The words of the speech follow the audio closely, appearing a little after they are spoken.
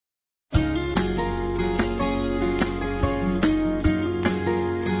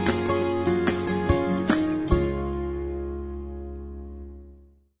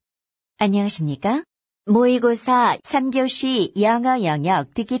안녕하십니까? 모의고사 3교시 영어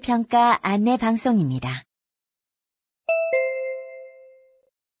영역 듣기 평가 안내 방송입니다.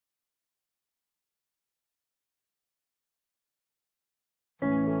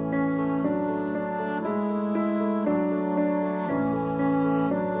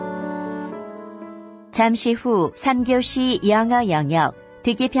 잠시 후 3교시 영어 영역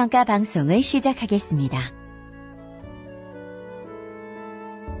듣기 평가 방송을 시작하겠습니다.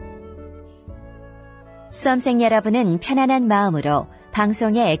 수험생 여러분은 편안한 마음으로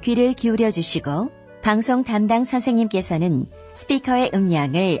방송에 귀를 기울여 주시고 방송 담당 선생님께서는 스피커의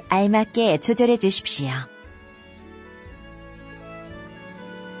음량을 알맞게 조절해 주십시오.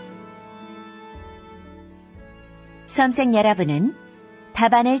 수험생 여러분은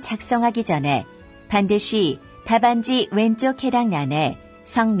답안을 작성하기 전에 반드시 답안지 왼쪽 해당란에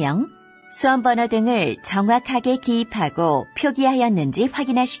성명, 수험번호 등을 정확하게 기입하고 표기하였는지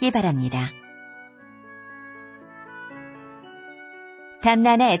확인하시기 바랍니다.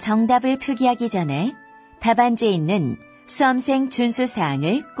 답란에 정답을 표기하기 전에 답안지에 있는 수험생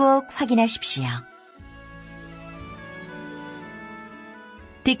준수사항을 꼭 확인하십시오.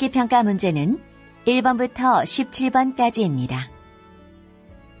 듣기평가 문제는 1번부터 17번까지입니다.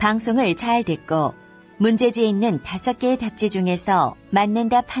 방송을 잘 듣고 문제지에 있는 5개의 답지 중에서 맞는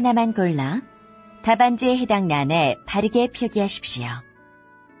답 하나만 골라 답안지에 해당 란에 바르게 표기하십시오.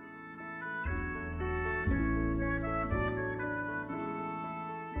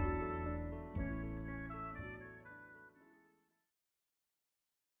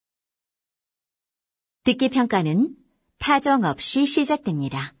 듣기평가는 타정 없이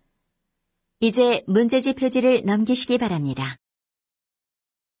시작됩니다. 이제 문제지 표지를 넘기시기 바랍니다.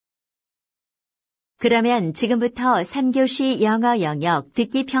 그러면 지금부터 3교시 영어 영역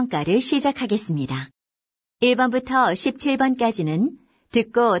듣기 평가를 시작하겠습니다. 1번부터 17번까지는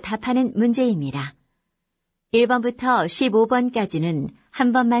듣고 답하는 문제입니다. 1번부터 15번까지는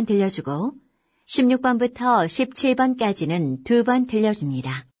한 번만 들려주고 16번부터 17번까지는 2번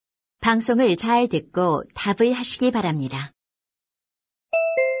들려줍니다. 방송을 잘 듣고 답을 하시기 바랍니다.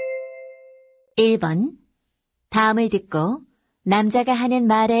 1번. 다음을 듣고 남자가 하는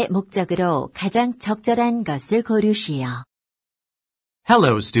말의 목적으로 가장 적절한 것을 고르시오.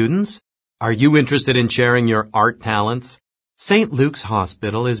 Hello, students. Are you interested in sharing your art talents? St. Luke's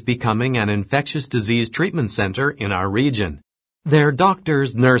Hospital is becoming an infectious disease treatment center in our region. Their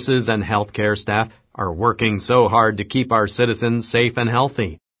doctors, nurses, and healthcare staff are working so hard to keep our citizens safe and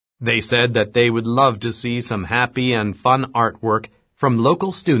healthy. They said that they would love to see some happy and fun artwork from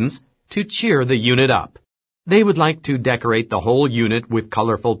local students to cheer the unit up. They would like to decorate the whole unit with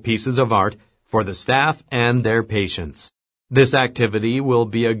colorful pieces of art for the staff and their patients. This activity will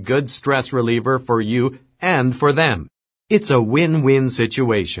be a good stress reliever for you and for them. It's a win-win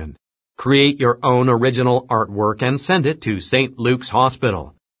situation. Create your own original artwork and send it to St. Luke's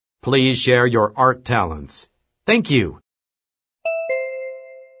Hospital. Please share your art talents. Thank you.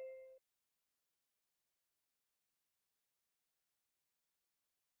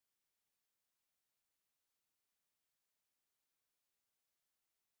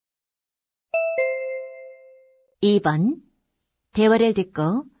 (2번) 대화를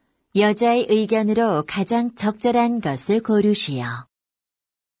듣고 여자의 의견으로 가장 적절한 것을 고르시오.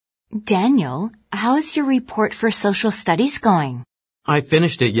 Daniel, how is your report for social studies going? I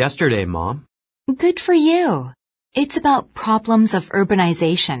finished it yesterday, Mom. Good for you. It's about problems of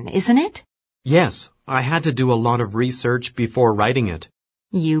urbanization, isn't it? Yes, I had to do a lot of research before writing it.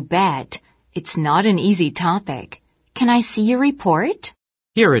 You bet. It's not an easy topic. Can I see your report?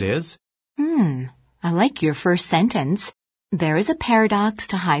 Here it is. I like your first sentence. There is a paradox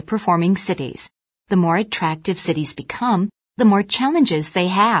to high-performing cities. The more attractive cities become, the more challenges they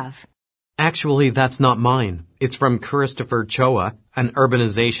have. Actually, that's not mine. It's from Christopher Choa, an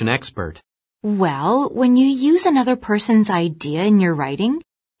urbanization expert. Well, when you use another person's idea in your writing,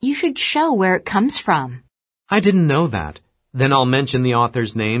 you should show where it comes from. I didn't know that. Then I'll mention the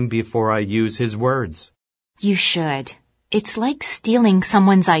author's name before I use his words. You should. It's like stealing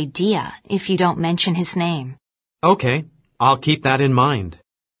someone's idea if you don't mention his name. Okay, I'll keep that in mind.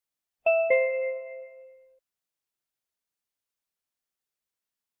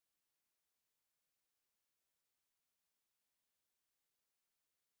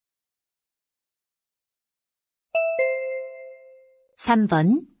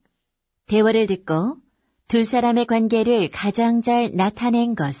 (3번) 대화를 듣고 두 사람의 관계를 가장 잘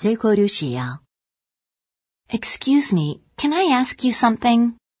나타낸 것을 고르시오. Excuse me, can I ask you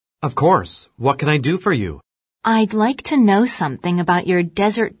something? Of course. What can I do for you? I'd like to know something about your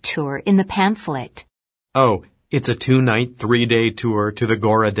desert tour in the pamphlet. Oh, it's a 2-night, 3-day tour to the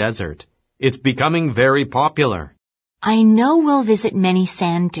Gora Desert. It's becoming very popular. I know we'll visit many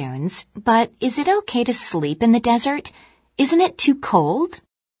sand dunes, but is it okay to sleep in the desert? Isn't it too cold?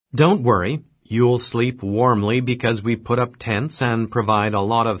 Don't worry. You'll sleep warmly because we put up tents and provide a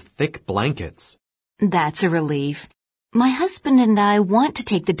lot of thick blankets. That's a relief. My husband and I want to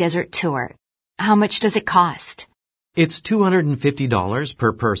take the desert tour. How much does it cost? It's $250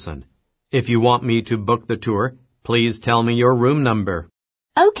 per person. If you want me to book the tour, please tell me your room number.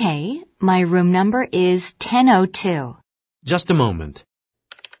 Okay, my room number is 1002. Just a moment.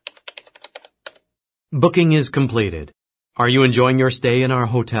 Booking is completed. Are you enjoying your stay in our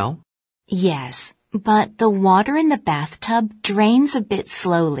hotel? Yes, but the water in the bathtub drains a bit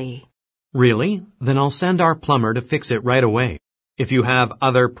slowly. Really? Then I'll send our plumber to fix it right away. If you have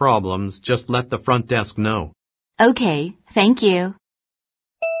other problems, just let the front desk know. Okay, thank you.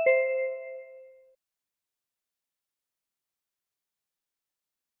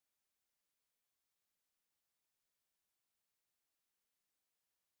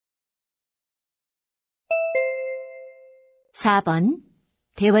 (4번)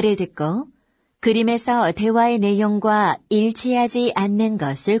 대화를 듣고 그림에서 대화의 내용과 일치하지 않는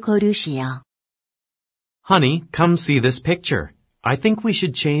것을 고르시오. Honey, come see this picture. I think we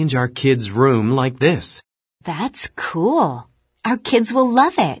should change our kids' room like this. That's cool. Our kids will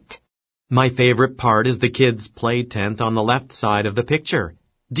love it. My favorite part is the kids' play tent on the left side of the picture.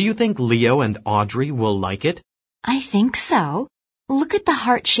 Do you think Leo and Audrey will like it? I think so. Look at the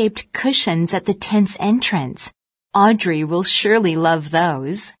heart-shaped cushions at the tent's entrance. Audrey will surely love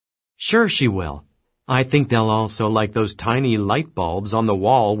those. Sure she will. I think they'll also like those tiny light bulbs on the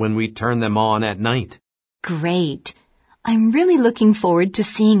wall when we turn them on at night. Great. I'm really looking forward to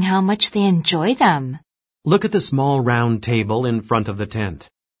seeing how much they enjoy them. Look at the small round table in front of the tent.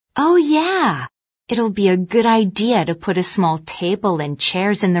 Oh yeah. It'll be a good idea to put a small table and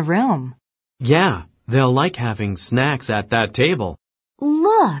chairs in the room. Yeah, they'll like having snacks at that table.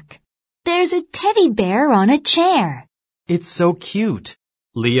 Look. There's a teddy bear on a chair. It's so cute.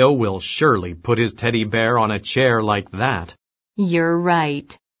 Leo will surely put his teddy bear on a chair like that. You're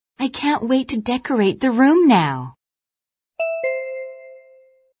right. I can't wait to decorate the room now.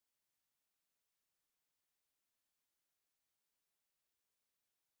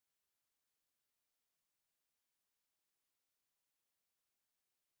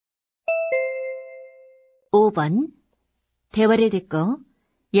 (5번) 대화를 듣고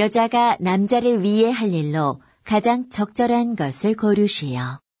여자가 남자를 위해 할 일로 가장 적절한 것을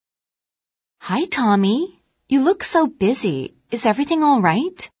고르시오. Hi, Tommy. You look so busy. Is everything all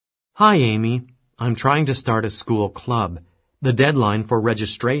right? Hi, Amy. I'm trying to start a school club. The deadline for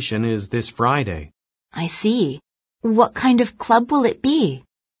registration is this Friday. I see. What kind of club will it be?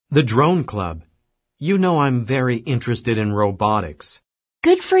 The Drone Club. You know I'm very interested in robotics.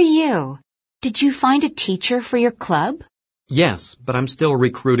 Good for you. Did you find a teacher for your club? Yes, but I'm still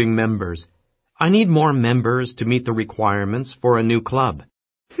recruiting members. I need more members to meet the requirements for a new club.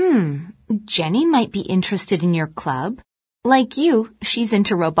 Jenny might be interested in your club. Like you, she's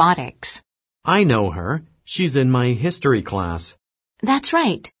into robotics. I know her. She's in my history class. That's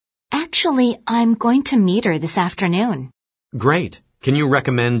right. Actually, I'm going to meet her this afternoon. Great. Can you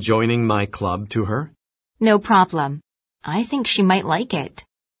recommend joining my club to her? No problem. I think she might like it.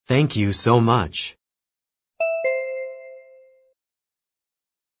 Thank you so much.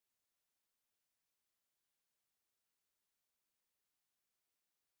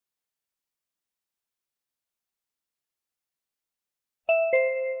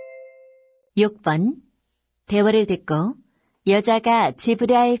 (6번) 대화를 듣고 여자가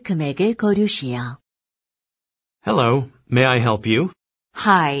지불할 금액을 고르시오. Hello. May I help you?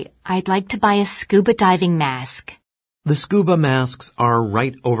 Hi, I'd like to buy a scuba diving mask. The scuba masks are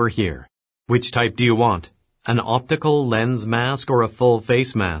right over here. Which type do you want? An optical lens mask or a full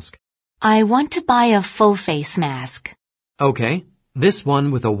face mask? I want to buy a full face mask. Okay. This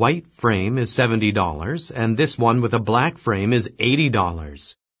one with a white frame is $70 and this one with a black frame is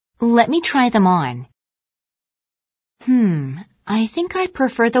 $80. Let me try them on. I think I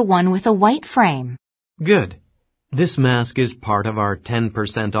prefer the one with a white frame. Good. This mask is part of our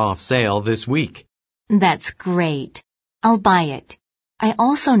 10% off sale this week. That's great. I'll buy it. I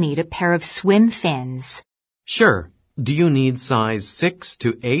also need a pair of swim fins. Sure. Do you need size 6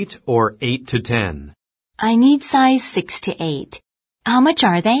 to 8 or 8 to 10? I need size 6 to 8. How much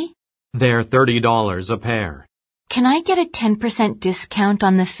are they? They're $30 a pair. Can I get a 10% discount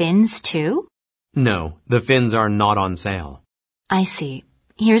on the fins too? No, the fins are not on sale. I see.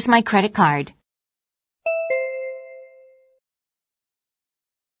 Here's my credit card.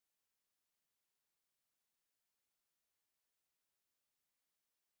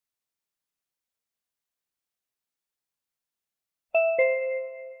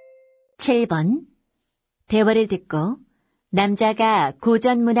 7번. 대화를 듣고 남자가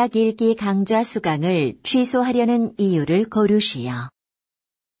고전문학 읽기 강좌 수강을 취소하려는 이유를 고르시오.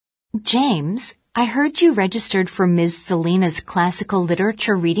 James, I heard you registered for Ms. Selena's classical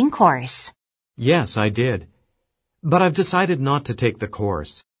literature reading course. Yes, I did. But I've decided not to take the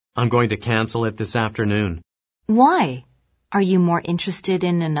course. I'm going to cancel it this afternoon. Why? Are you more interested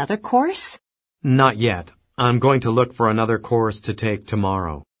in another course? Not yet. I'm going to look for another course to take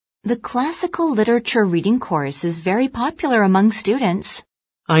tomorrow. The classical literature reading course is very popular among students.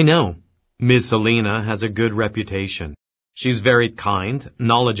 I know. Ms. Selena has a good reputation. She's very kind,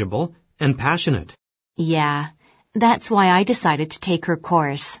 knowledgeable, and passionate. Yeah, that's why I decided to take her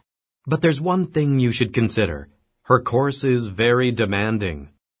course. But there's one thing you should consider. Her course is very demanding.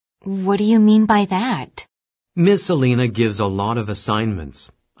 What do you mean by that? Ms. Selena gives a lot of assignments.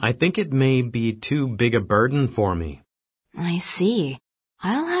 I think it may be too big a burden for me. I see.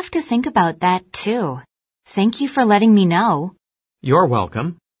 I'll have to think about that too. Thank you for letting me know. You're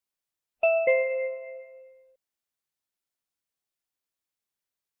welcome.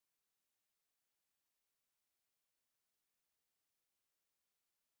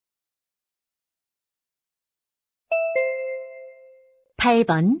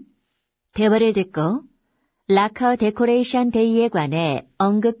 (8번) 대화를 듣고 락커 데코레이션 데이에 관해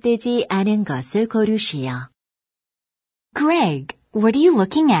언급되지 않은 것을 고르시오. Greg, what are you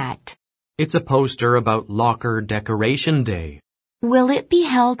looking at? It's a poster about Locker Decoration Day. Will it be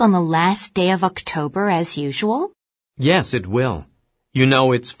held on the last day of October as usual? Yes, it will. You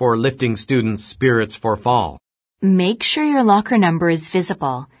know it's for lifting students' spirits for fall. Make sure your locker number is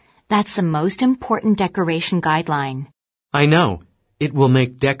visible. That's the most important decoration guideline. I know. It will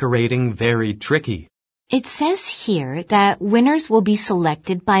make decorating very tricky. It says here that winners will be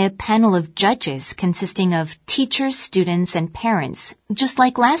selected by a panel of judges consisting of teachers, students, and parents, just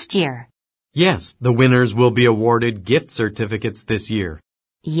like last year. Yes, the winners will be awarded gift certificates this year.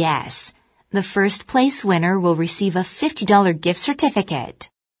 Yes, the first place winner will receive a $50 gift certificate.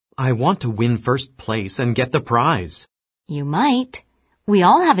 I want to win first place and get the prize. You might. We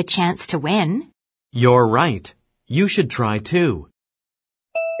all have a chance to win. You're right. You should try too.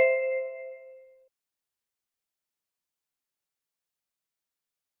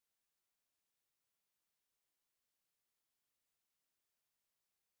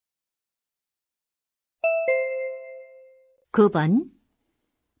 (9번)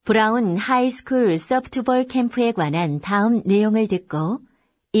 브라운 하이스쿨 소프트볼 캠프에 관한 다음 내용을 듣고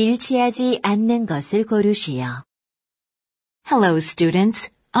일치하지 않는 것을 고르시오. Hello, students.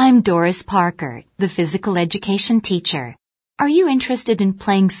 I'm Doris Parker, the physical education teacher. Are you interested in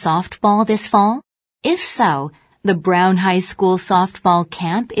playing softball this fall? If so, the Brown High School softball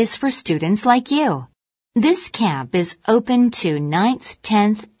camp is for students like you. This camp is open to 9th,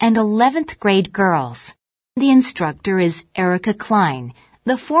 10th, and 11th grade girls. The instructor is Erica Klein,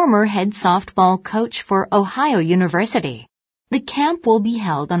 the former head softball coach for Ohio University. The camp will be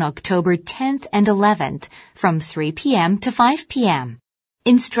held on October 10th and 11th from 3 p.m. to 5 p.m.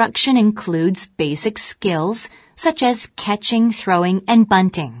 Instruction includes basic skills such as catching, throwing, and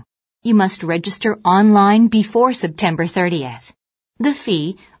bunting. You must register online before September 30th. The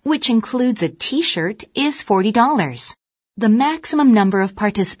fee, which includes a t-shirt, is $40. The maximum number of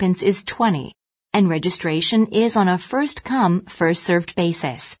participants is 20. And registration is on a first-come, first-served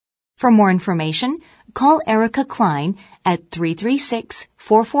basis. For more information, call Erica Klein at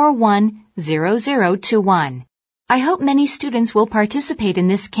 336-441-0021. I hope many students will participate in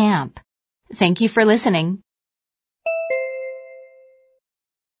this camp. Thank you for listening.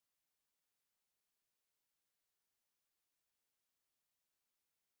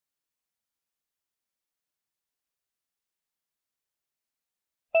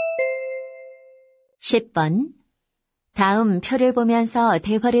 (10번) 다음 표를 보면서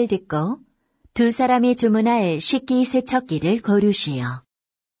대화를 듣고 두 사람이 주문할 식기세척기를 고르시오.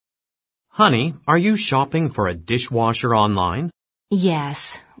 Honey, are you shopping for a dishwasher online?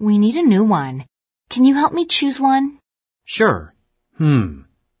 Yes, we need a new one. Can you help me choose one? Sure.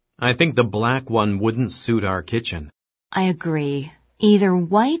 I think the black one wouldn't suit our kitchen. I agree. Either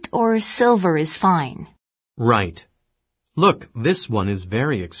white or silver is fine. Right. Look, this one is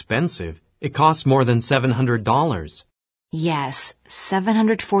very expensive. It costs more than $700. Yes,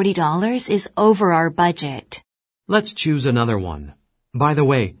 $740 is over our budget. Let's choose another one. By the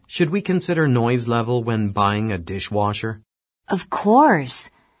way, should we consider noise level when buying a dishwasher? Of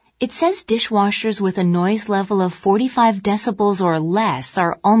course. It says dishwashers with a noise level of 45 decibels or less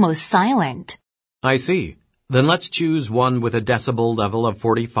are almost silent. I see. Then let's choose one with a decibel level of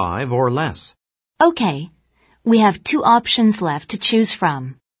 45 or less. Okay. We have two options left to choose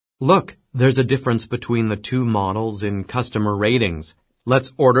from. Look, there's a difference between the two models in customer ratings.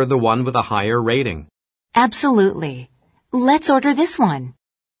 Let's order the one with a higher rating. Absolutely. Let's order this one.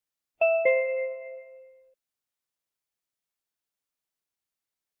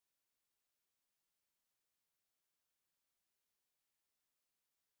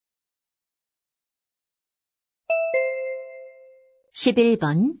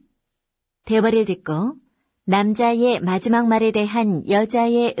 (11번) 대화를 듣고 남자의 마지막 말에 대한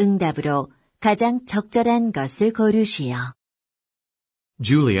여자의 응답으로 가장 적절한 것을 고르시오.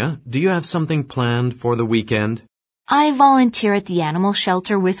 Julia, do you have something planned for the weekend? I volunteer at the animal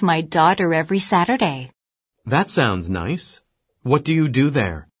shelter with my daughter every Saturday. That sounds nice. What do you do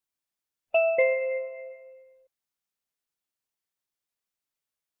there?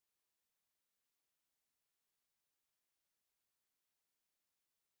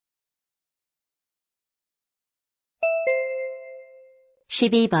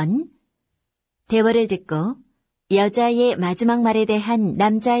 (12번) 대화를 듣고 여자의 마지막 말에 대한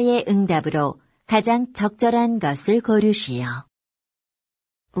남자의 응답으로 가장 적절한 것을 고르시오.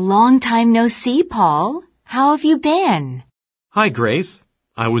 Long time no see, Paul. How have you been? Hi, Grace.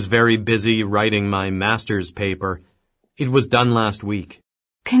 I was very busy writing my master's paper. It was done last week.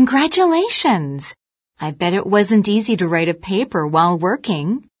 Congratulations. I bet it wasn't easy to write a paper while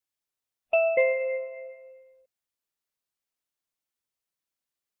working.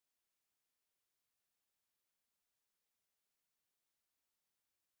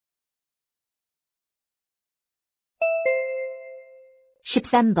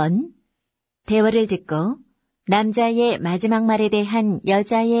 (13번) 대화를 듣고 남자의 마지막 말에 대한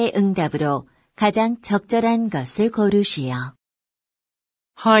여자의 응답으로 가장 적절한 것을 고르시오.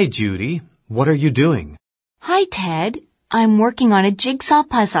 Hi, Judy. What are you doing? Hi, Ted. I'm working on a jigsaw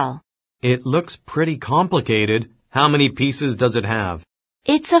puzzle. It looks pretty complicated. How many pieces does it have?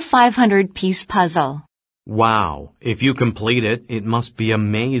 It's a 500-piece puzzle. Wow. If you complete it, it must be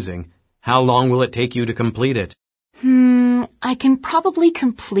amazing. How long will it take you to complete it? I can probably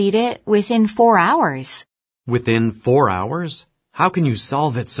complete it within 4 hours. Within 4 hours? How can you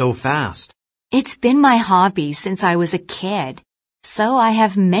solve it so fast? It's been my hobby since I was a kid, so I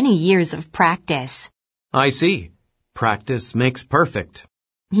have many years of practice. I see. Practice makes perfect.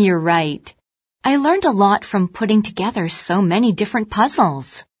 You're right. I learned a lot from putting together so many different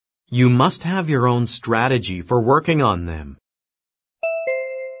puzzles. You must have your own strategy for working on them.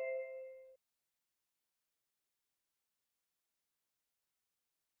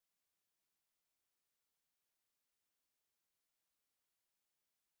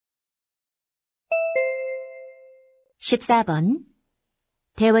 (14번)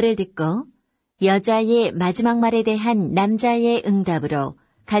 대화를 듣고 여자의 마지막 말에 대한 남자의 응답으로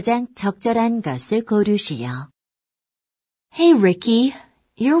가장 적절한 것을 고르시오. Hey, Ricky.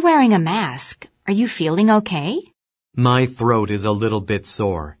 You're wearing a mask. Are you feeling okay? My throat is a little bit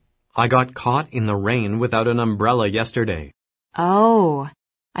sore. I got caught in the rain without an umbrella yesterday. Oh,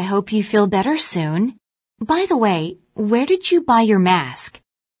 I hope you feel better soon. By the way, where did you buy your mask?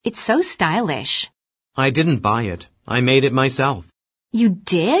 It's so stylish. I didn't buy it. I made it myself. You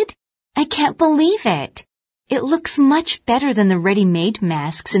did? I can't believe it. It looks much better than the ready-made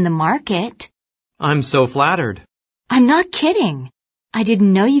masks in the market. I'm so flattered. I'm not kidding. I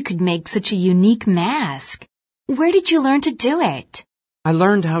didn't know you could make such a unique mask. Where did you learn to do it? I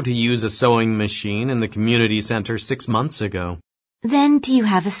learned how to use a sewing machine in the community center 6 months ago. Then do you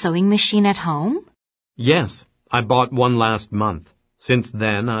have a sewing machine at home? Yes, I bought one last month. Since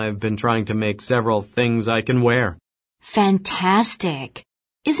then, I've been trying to make several things I can wear. Fantastic.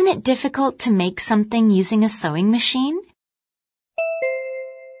 Isn't it difficult to make something using a sewing machine?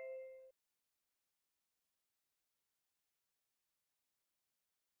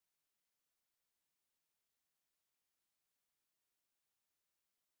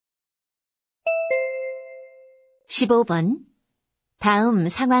 (15번) 다음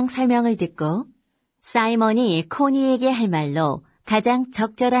상황 설명을 듣고 사이먼이 코니에게 할 말로 가장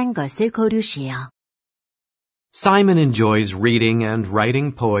적절한 것을 고르시오. Simon enjoys reading and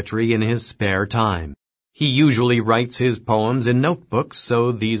writing poetry in his spare time. He usually writes his poems in notebooks,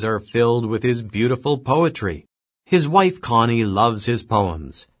 so these are filled with his beautiful poetry. His wife Connie loves his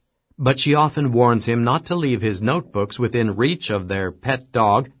poems, but she often warns him not to leave his notebooks within reach of their pet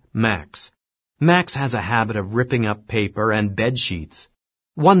dog, Max. Max has a habit of ripping up paper and bed sheets.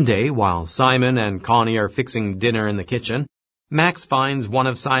 One day, while Simon and Connie are fixing dinner in the kitchen, Max finds one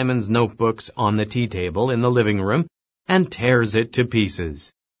of Simon's notebooks on the tea table in the living room and tears it to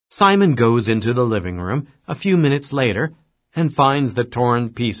pieces. Simon goes into the living room a few minutes later and finds the torn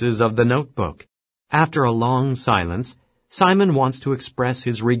pieces of the notebook. After a long silence, Simon wants to express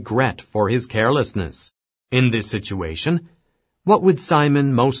his regret for his carelessness. In this situation, what would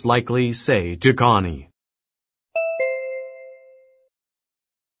Simon most likely say to Connie?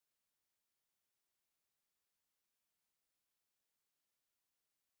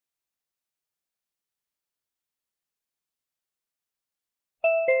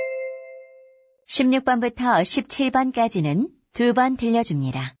 (16번부터 17번까지는 2번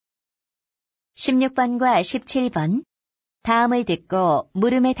들려줍니다. 16번과 17번, 다음을 듣고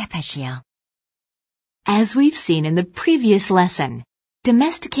물음에 답하시오. As we've seen in the previous lesson,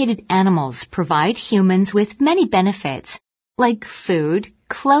 domesticated animals provide humans with many benefits, like food,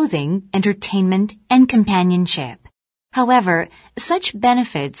 clothing, entertainment, and companionship. However, such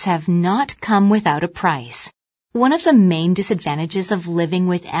benefits have not come without a price. One of the main disadvantages of living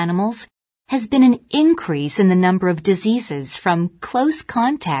with animals has been an increase in the number of diseases from close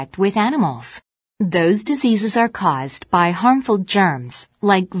contact with animals. Those diseases are caused by harmful germs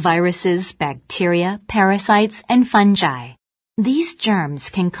like viruses, bacteria, parasites, and fungi. These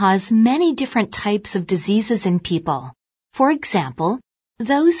germs can cause many different types of diseases in people. For example,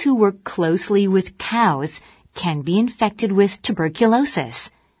 those who work closely with cows can be infected with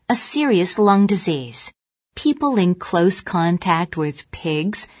tuberculosis, a serious lung disease. People in close contact with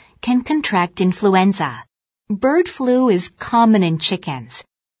pigs can contract influenza. Bird flu is common in chickens,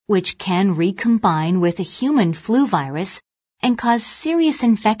 which can recombine with a human flu virus and cause serious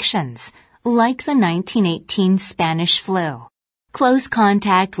infections, like the 1918 Spanish flu. Close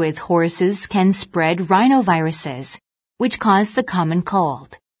contact with horses can spread rhinoviruses, which cause the common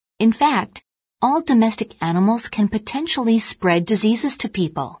cold. In fact, all domestic animals can potentially spread diseases to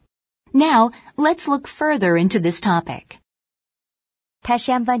people. Now, let's look further into this topic.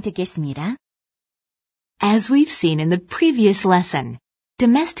 다시 한번 듣겠습니다. As we've seen in the previous lesson,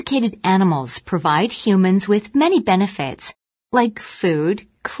 domesticated animals provide humans with many benefits, like food,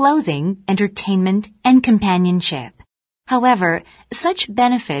 clothing, entertainment, and companionship. However, such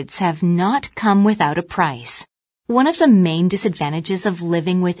benefits have not come without a price. One of the main disadvantages of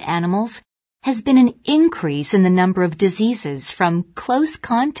living with animals has been an increase in the number of diseases from close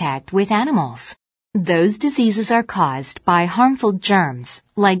contact with animals. Those diseases are caused by harmful germs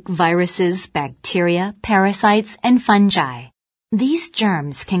like viruses, bacteria, parasites, and fungi. These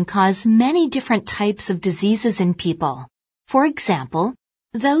germs can cause many different types of diseases in people. For example,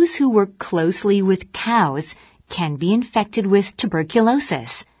 those who work closely with cows can be infected with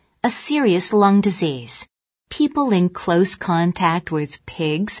tuberculosis, a serious lung disease. People in close contact with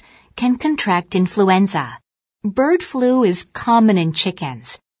pigs can contract influenza. Bird flu is common in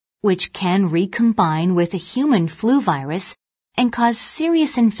chickens, which can recombine with a human flu virus and cause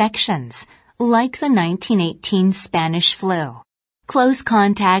serious infections, like the 1918 Spanish flu. Close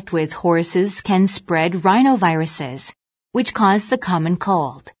contact with horses can spread rhinoviruses, which cause the common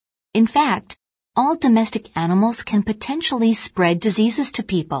cold. In fact, all domestic animals can potentially spread diseases to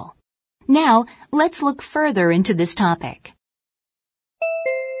people. Now, let's look further into this topic.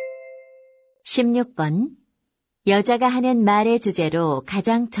 16번. 여자가 하는 말의 주제로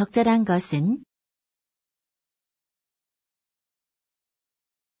가장 적절한 것은?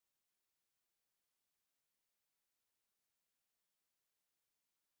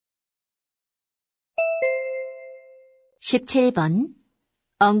 (17번)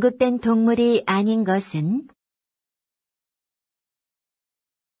 언급된 동물이 아닌 것은?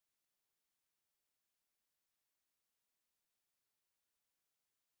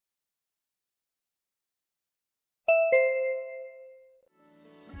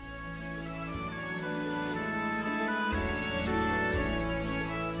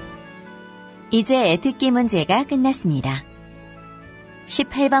 이제 듣기 문제가 끝났습니다.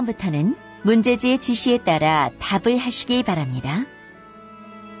 18번부터는 문제지의 지시에 따라 답을 하시기 바랍니다.